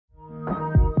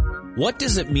What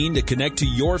does it mean to connect to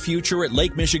your future at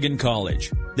Lake Michigan College?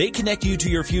 They connect you to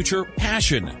your future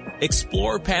passion.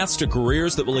 Explore paths to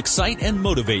careers that will excite and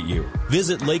motivate you.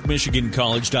 Visit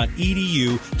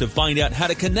lakemichigancollege.edu to find out how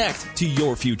to connect to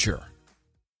your future.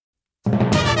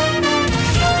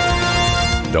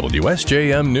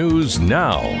 WSJM News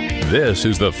Now. This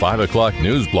is the 5 o'clock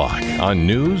news block on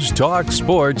News Talk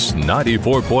Sports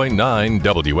 94.9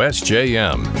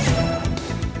 WSJM.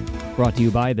 Brought to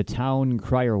you by the Town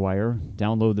Crier Wire.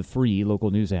 Download the free local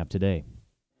news app today.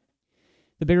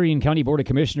 The Berrien County Board of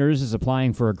Commissioners is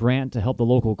applying for a grant to help the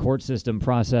local court system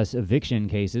process eviction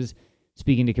cases.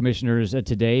 Speaking to commissioners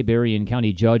today, Berrien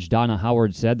County Judge Donna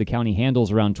Howard said the county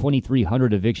handles around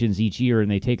 2,300 evictions each year and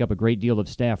they take up a great deal of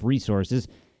staff resources.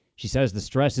 She says the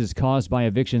stresses caused by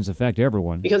evictions affect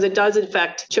everyone. Because it does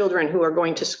affect children who are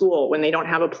going to school when they don't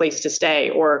have a place to stay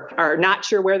or are not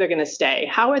sure where they're going to stay.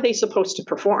 How are they supposed to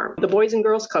perform? The Boys and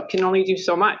Girls Club can only do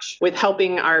so much with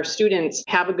helping our students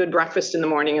have a good breakfast in the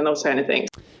morning and those kind of things.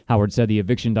 Howard said the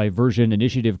Eviction Diversion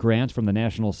Initiative grant from the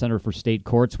National Center for State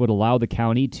Courts would allow the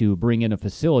county to bring in a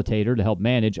facilitator to help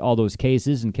manage all those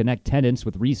cases and connect tenants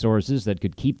with resources that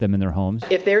could keep them in their homes.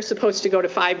 If they're supposed to go to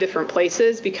 5 different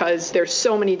places because there's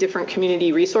so many different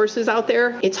community resources out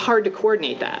there, it's hard to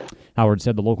coordinate that. Howard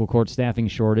said the local court staffing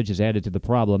shortage has added to the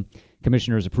problem.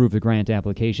 Commissioners approved the grant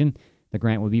application. The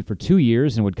grant would be for 2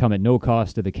 years and would come at no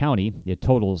cost to the county. It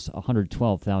totals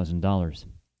 $112,000.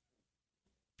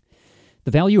 The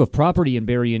value of property in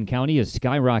Berrien County has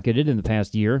skyrocketed in the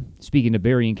past year. Speaking to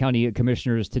Berrien County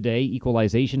commissioners today,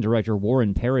 Equalization Director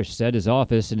Warren Parrish said his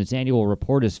office in its annual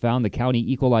report has found the county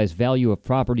equalized value of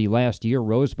property last year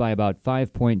rose by about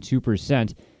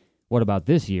 5.2%. What about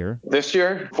this year? This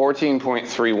year,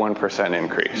 14.31%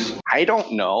 increase. I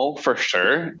don't know for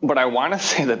sure, but I want to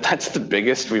say that that's the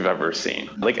biggest we've ever seen,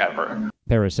 like ever.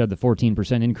 Parrish said the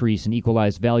 14% increase in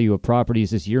equalized value of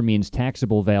properties this year means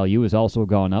taxable value has also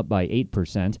gone up by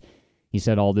 8%. He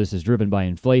said all this is driven by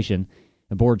inflation.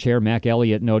 The board chair, Mac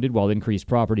Elliott, noted while increased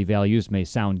property values may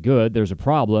sound good, there's a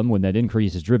problem when that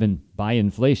increase is driven by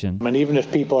inflation. And even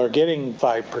if people are getting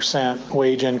 5%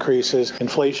 wage increases,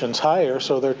 inflation's higher,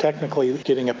 so they're technically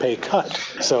getting a pay cut.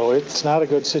 So it's not a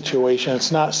good situation.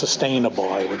 It's not sustainable,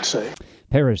 I would say.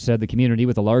 Parrish said the community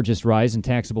with the largest rise in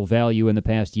taxable value in the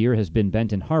past year has been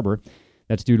Benton Harbor.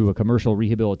 That's due to a commercial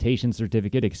rehabilitation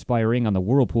certificate expiring on the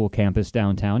Whirlpool campus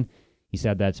downtown. He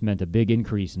said that's meant a big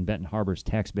increase in Benton Harbor's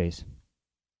tax base.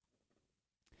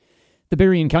 The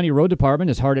Berrien County Road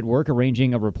Department is hard at work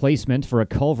arranging a replacement for a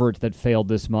culvert that failed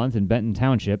this month in Benton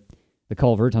Township. The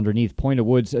culvert underneath Point of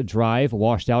Woods Drive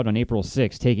washed out on April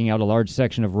 6, taking out a large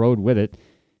section of road with it.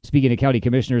 Speaking to county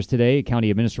commissioners today, County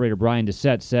Administrator Brian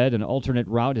Doucette said an alternate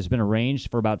route has been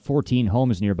arranged for about 14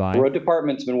 homes nearby. The road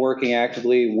department's been working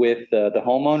actively with the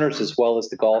homeowners as well as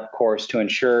the golf course to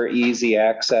ensure easy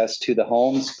access to the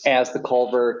homes as the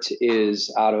culvert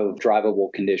is out of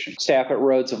drivable condition. Staff at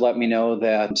Roads have let me know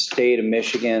that the state of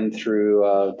Michigan, through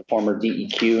the former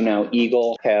DEQ, now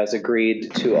Eagle, has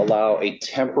agreed to allow a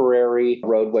temporary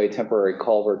roadway, temporary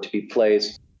culvert to be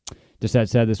placed. Doucette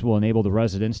said this will enable the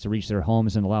residents to reach their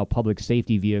homes and allow public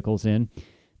safety vehicles in.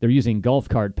 They're using golf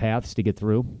cart paths to get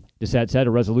through. Doucette said a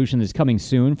resolution is coming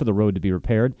soon for the road to be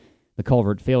repaired. The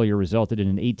culvert failure resulted in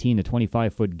an 18 to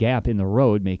 25-foot gap in the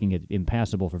road, making it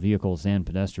impassable for vehicles and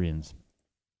pedestrians.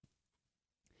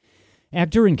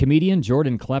 Actor and comedian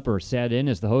Jordan Klepper sat in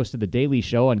as the host of The Daily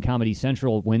Show on Comedy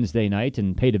Central Wednesday night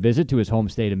and paid a visit to his home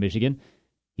state of Michigan.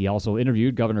 He also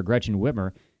interviewed Governor Gretchen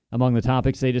Whitmer. Among the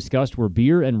topics they discussed were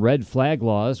beer and red flag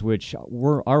laws, which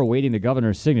are awaiting the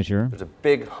governor's signature. There's a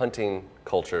big hunting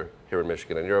culture here in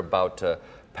Michigan, and you're about to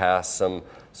pass some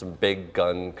big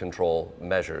gun control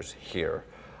measures here.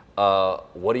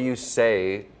 What do you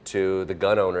say to the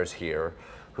gun owners here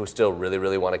who still really,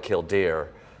 really want to kill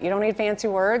deer? You don't need fancy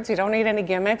words. You don't need any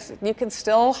gimmicks. You can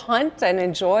still hunt and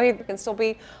enjoy. You can still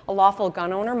be a lawful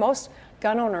gun owner. Most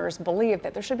gun owners believe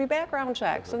that there should be background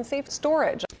checks and safe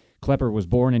storage. Klepper was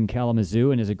born in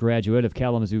Kalamazoo and is a graduate of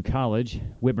Kalamazoo College.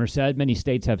 Whitmer said many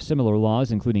states have similar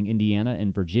laws, including Indiana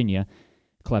and Virginia.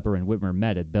 Klepper and Whitmer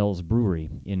met at Bell's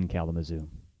Brewery in Kalamazoo.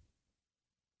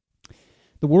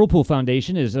 The Whirlpool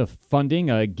Foundation is funding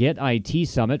a Get IT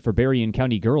Summit for Berrien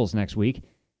County girls next week.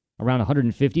 Around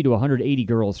 150 to 180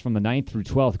 girls from the 9th through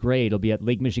 12th grade will be at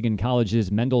Lake Michigan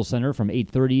College's Mendel Center from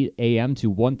 8:30 a.m.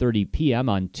 to 1:30 p.m.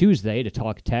 on Tuesday to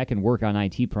talk tech and work on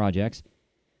IT projects.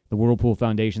 The Whirlpool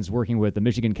Foundation is working with the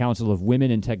Michigan Council of Women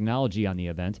in Technology on the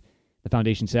event. The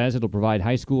foundation says it'll provide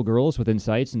high school girls with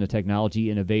insights into technology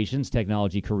innovations,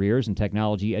 technology careers, and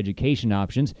technology education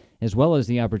options, as well as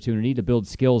the opportunity to build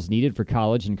skills needed for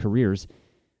college and careers.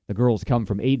 The girls come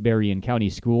from 8 Berrien County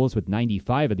schools, with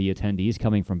 95 of the attendees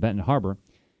coming from Benton Harbor.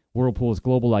 Whirlpool's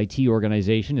global IT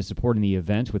organization is supporting the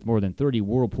event with more than 30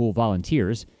 Whirlpool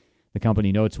volunteers. The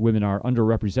company notes women are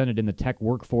underrepresented in the tech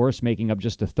workforce, making up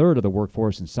just a third of the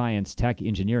workforce in science, tech,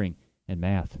 engineering, and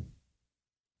math.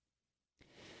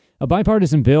 A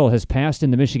bipartisan bill has passed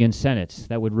in the Michigan Senate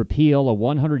that would repeal a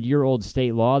 100-year-old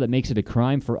state law that makes it a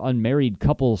crime for unmarried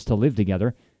couples to live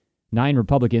together. 9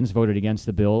 Republicans voted against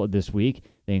the bill this week.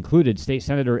 They included State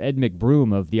Senator Ed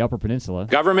McBroom of the Upper Peninsula.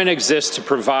 Government exists to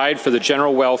provide for the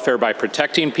general welfare by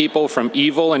protecting people from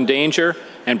evil and danger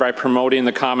and by promoting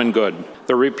the common good.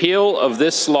 The repeal of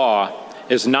this law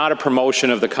is not a promotion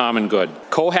of the common good.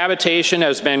 Cohabitation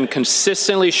has been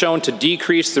consistently shown to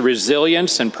decrease the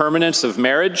resilience and permanence of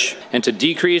marriage and to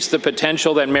decrease the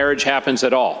potential that marriage happens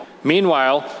at all.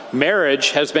 Meanwhile,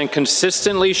 marriage has been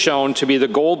consistently shown to be the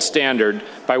gold standard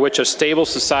by which a stable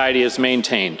society is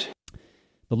maintained.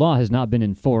 The law has not been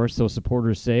enforced, so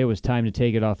supporters say it was time to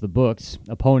take it off the books.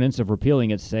 Opponents of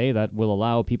repealing it say that will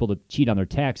allow people to cheat on their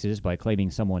taxes by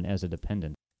claiming someone as a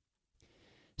dependent.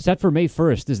 Set for May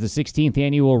 1st is the 16th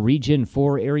annual Region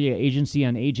 4 Area Agency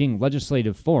on Aging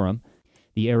Legislative Forum.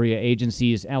 The area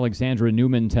agency's Alexandra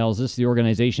Newman tells us the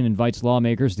organization invites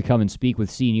lawmakers to come and speak with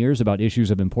seniors about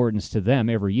issues of importance to them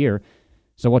every year.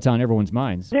 So what's on everyone's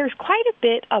minds? There's quite a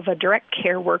bit of a direct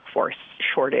care workforce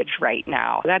shortage right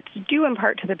now. That's due in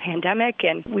part to the pandemic,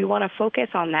 and we want to focus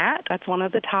on that. That's one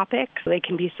of the topics. They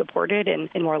can be supported in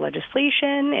more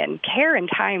legislation and care and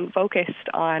time focused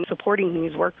on supporting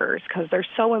these workers because they're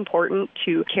so important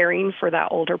to caring for that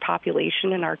older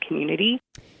population in our community.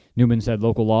 Newman said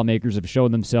local lawmakers have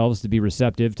shown themselves to be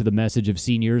receptive to the message of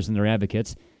seniors and their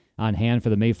advocates. On hand for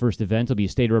the May 1st event will be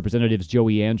State Representatives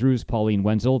Joey Andrews, Pauline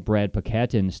Wenzel, Brad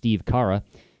Paquette, and Steve Cara.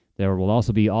 There will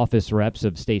also be office reps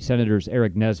of State Senators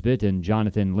Eric Nesbitt and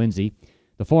Jonathan Lindsay.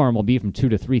 The forum will be from 2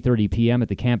 to 3:30 p.m. at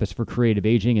the Campus for Creative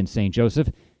Aging in St. Joseph.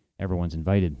 Everyone's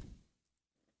invited.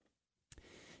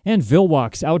 And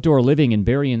Vilwalks Outdoor Living in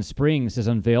Berrien Springs has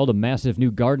unveiled a massive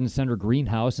new garden center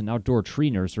greenhouse and outdoor tree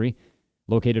nursery.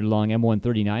 Located along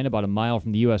M139, about a mile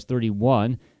from the US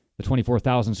 31, the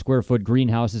 24,000-square-foot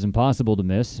greenhouse is impossible to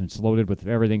miss. It's loaded with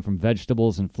everything from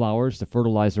vegetables and flowers to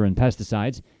fertilizer and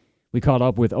pesticides. We caught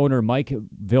up with owner Mike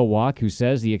Vilwalk, who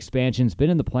says the expansion's been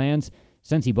in the plans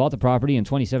since he bought the property in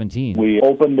 2017. We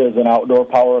opened as an outdoor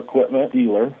power equipment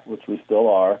dealer, which we still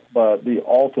are, but the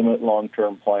ultimate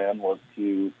long-term plan was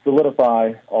to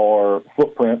solidify our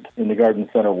footprint in the garden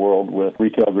center world with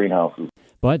retail greenhouses.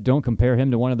 But don't compare him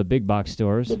to one of the big box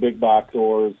stores. The big box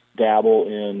stores dabble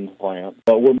in plants,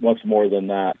 but we're much more than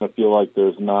that. I feel like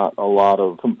there's not a lot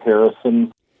of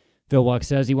comparison. Vilwalk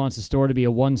says he wants the store to be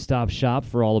a one-stop shop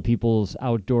for all of people's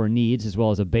outdoor needs, as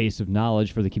well as a base of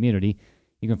knowledge for the community.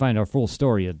 You can find our full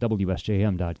story at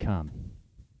WSJM.com.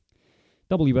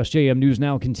 WSJM News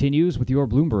Now continues with your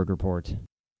Bloomberg Report.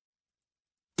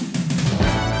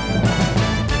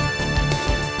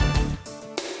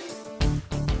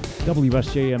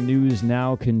 WSJM News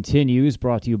Now continues,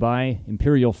 brought to you by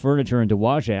Imperial Furniture in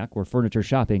Dowagiac, where furniture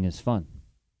shopping is fun.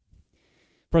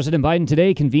 President Biden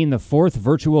today convened the 4th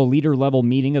virtual leader-level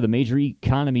meeting of the Major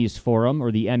Economies Forum,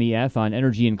 or the MEF, on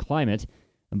energy and climate.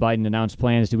 Biden announced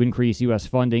plans to increase U.S.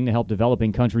 funding to help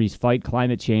developing countries fight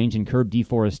climate change and curb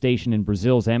deforestation in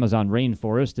Brazil's Amazon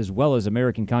rainforest, as well as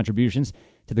American contributions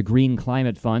to the Green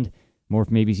Climate Fund. More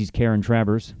from ABC's Karen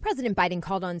Travers. President Biden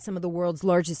called on some of the world's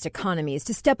largest economies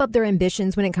to step up their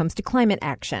ambitions when it comes to climate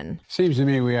action. Seems to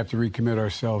me we have to recommit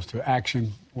ourselves to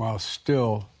action while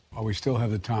we still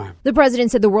have the time. The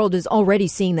president said the world is already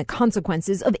seeing the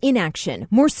consequences of inaction.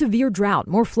 More severe drought,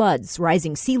 more floods,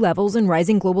 rising sea levels, and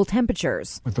rising global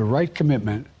temperatures. With the right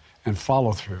commitment and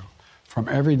follow-through from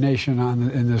every nation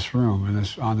in this room,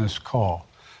 on this call,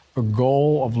 the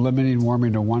goal of limiting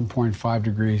warming to 1.5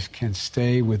 degrees can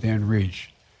stay within reach.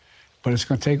 But it's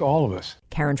going to take all of us.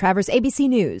 Karen Travers, ABC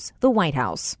News, the White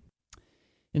House.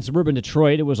 In suburban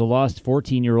Detroit, it was a lost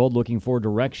 14-year-old looking for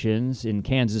directions. In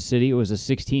Kansas City, it was a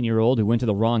 16-year-old who went to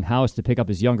the wrong house to pick up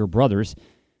his younger brothers.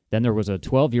 Then there was a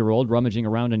 12-year-old rummaging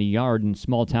around in a yard in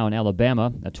small-town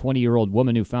Alabama, a 20-year-old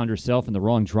woman who found herself in the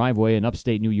wrong driveway in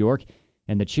upstate New York,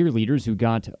 and the cheerleaders who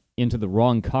got into the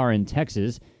wrong car in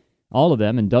Texas. All of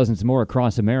them and dozens more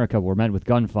across America were met with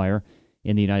gunfire.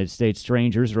 In the United States,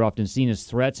 strangers are often seen as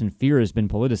threats, and fear has been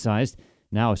politicized.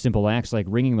 Now, simple acts like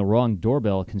ringing the wrong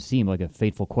doorbell can seem like a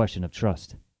fateful question of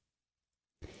trust.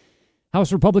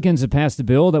 House Republicans have passed a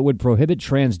bill that would prohibit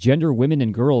transgender women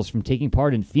and girls from taking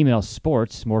part in female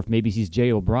sports. More from ABC's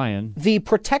Jay O'Brien. The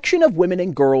Protection of Women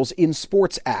and Girls in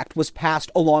Sports Act was passed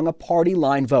along a party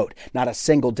line vote. Not a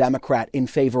single Democrat in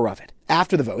favor of it.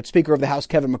 After the vote, Speaker of the House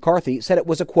Kevin McCarthy said it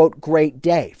was a, quote, great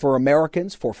day for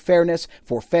Americans, for fairness,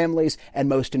 for families, and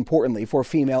most importantly, for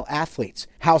female athletes.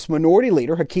 House Minority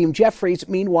Leader Hakeem Jeffries,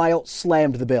 meanwhile,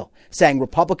 slammed the bill, saying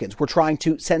Republicans were trying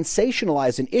to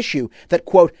sensationalize an issue that,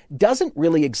 quote, doesn't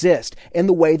really exist in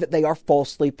the way that they are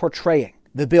falsely portraying.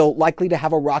 The bill likely to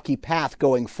have a rocky path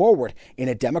going forward in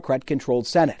a Democrat-controlled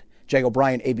Senate. Jay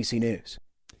O'Brien, ABC News.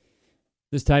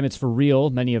 This time it's for real.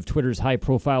 Many of Twitter's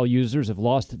high-profile users have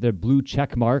lost their blue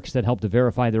check marks that help to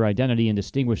verify their identity and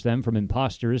distinguish them from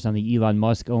imposters on the Elon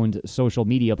Musk-owned social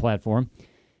media platform.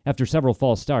 After several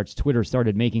false starts, Twitter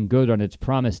started making good on its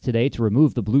promise today to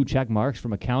remove the blue check marks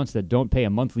from accounts that don't pay a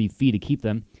monthly fee to keep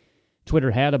them.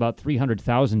 Twitter had about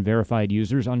 300,000 verified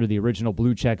users under the original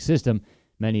blue check system,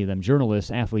 many of them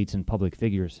journalists, athletes, and public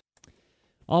figures.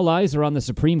 All eyes are on the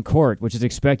Supreme Court, which is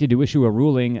expected to issue a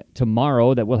ruling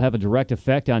tomorrow that will have a direct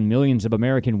effect on millions of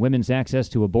American women's access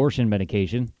to abortion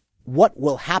medication. What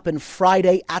will happen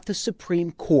Friday at the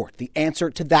Supreme Court? The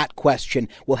answer to that question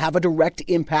will have a direct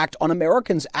impact on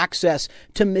Americans' access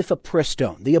to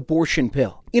mifepristone, the abortion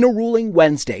pill. In a ruling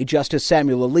Wednesday, Justice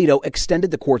Samuel Alito extended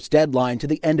the court's deadline to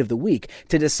the end of the week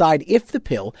to decide if the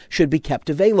pill should be kept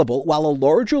available while a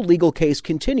larger legal case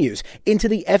continues into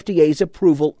the FDA's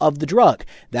approval of the drug.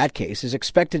 That case is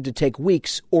expected to take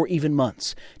weeks or even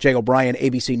months. Jay O'Brien,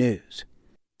 ABC News.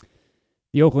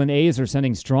 The Oakland A's are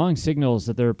sending strong signals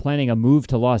that they're planning a move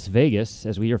to Las Vegas,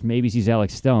 as we hear from ABC's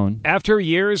Alex Stone. After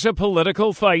years of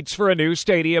political fights for a new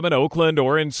stadium in Oakland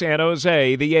or in San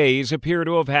Jose, the A's appear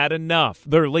to have had enough.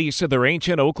 Their lease of their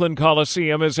ancient Oakland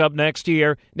Coliseum is up next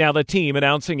year. Now the team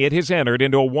announcing it has entered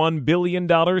into a $1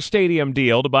 billion stadium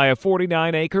deal to buy a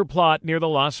 49-acre plot near the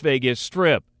Las Vegas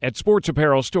Strip. At sports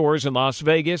apparel stores in Las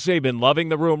Vegas, they've been loving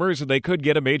the rumors that they could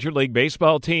get a Major League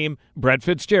Baseball team. Brett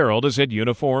Fitzgerald is at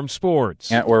Uniform Sports.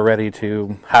 Yeah, we're ready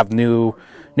to have new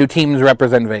teams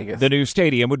represent Vegas. The new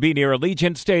stadium would be near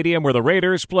Allegiant Stadium where the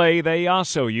Raiders play. They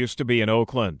also used to be in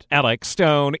Oakland. Alex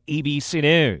Stone, ABC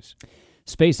News.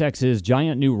 SpaceX's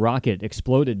giant new rocket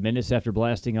exploded minutes after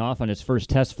blasting off on its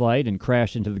first test flight and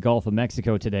crashed into the Gulf of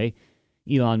Mexico today.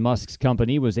 Elon Musk's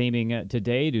company was aiming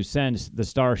today to send the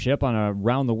Starship on a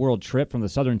round-the-world trip from the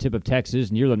southern tip of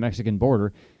Texas near the Mexican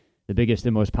border. The biggest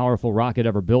and most powerful rocket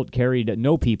ever built carried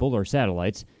no people or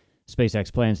satellites.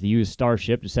 SpaceX plans to use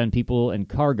Starship to send people and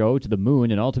cargo to the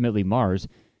moon and ultimately Mars.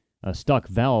 A stuck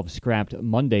valve scrapped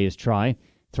Monday's try.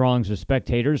 Throngs of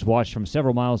spectators watched from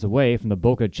several miles away from the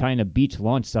Boca China Beach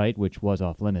launch site, which was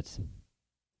off-limits.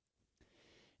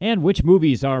 And which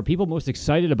movies are people most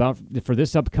excited about for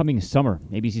this upcoming summer?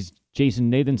 ABC's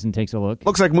Jason Nathanson takes a look.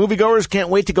 Looks like moviegoers can't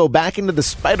wait to go back into the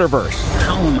Spider-Verse.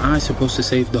 How am I supposed to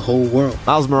save the whole world?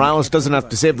 Miles Morales doesn't have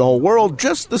to save the whole world,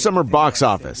 just the summer box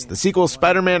office. The sequel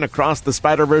Spider-Man Across the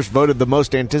Spider-Verse voted the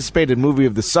most anticipated movie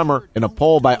of the summer in a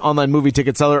poll by online movie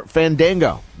ticket seller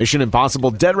Fandango. Mission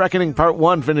Impossible Dead Reckoning Part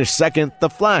 1 finished second, The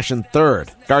Flash in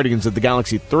third. Guardians of the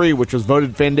Galaxy 3, which was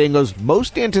voted Fandango's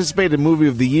most anticipated movie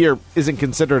of the year, isn't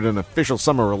considered an official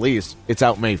summer release. It's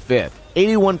out May 5th.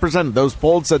 81% of those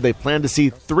polled said they plan to see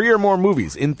 3 or more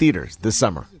movies in theaters this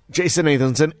summer. Jason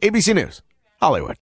Nathanson, ABC News, Hollywood.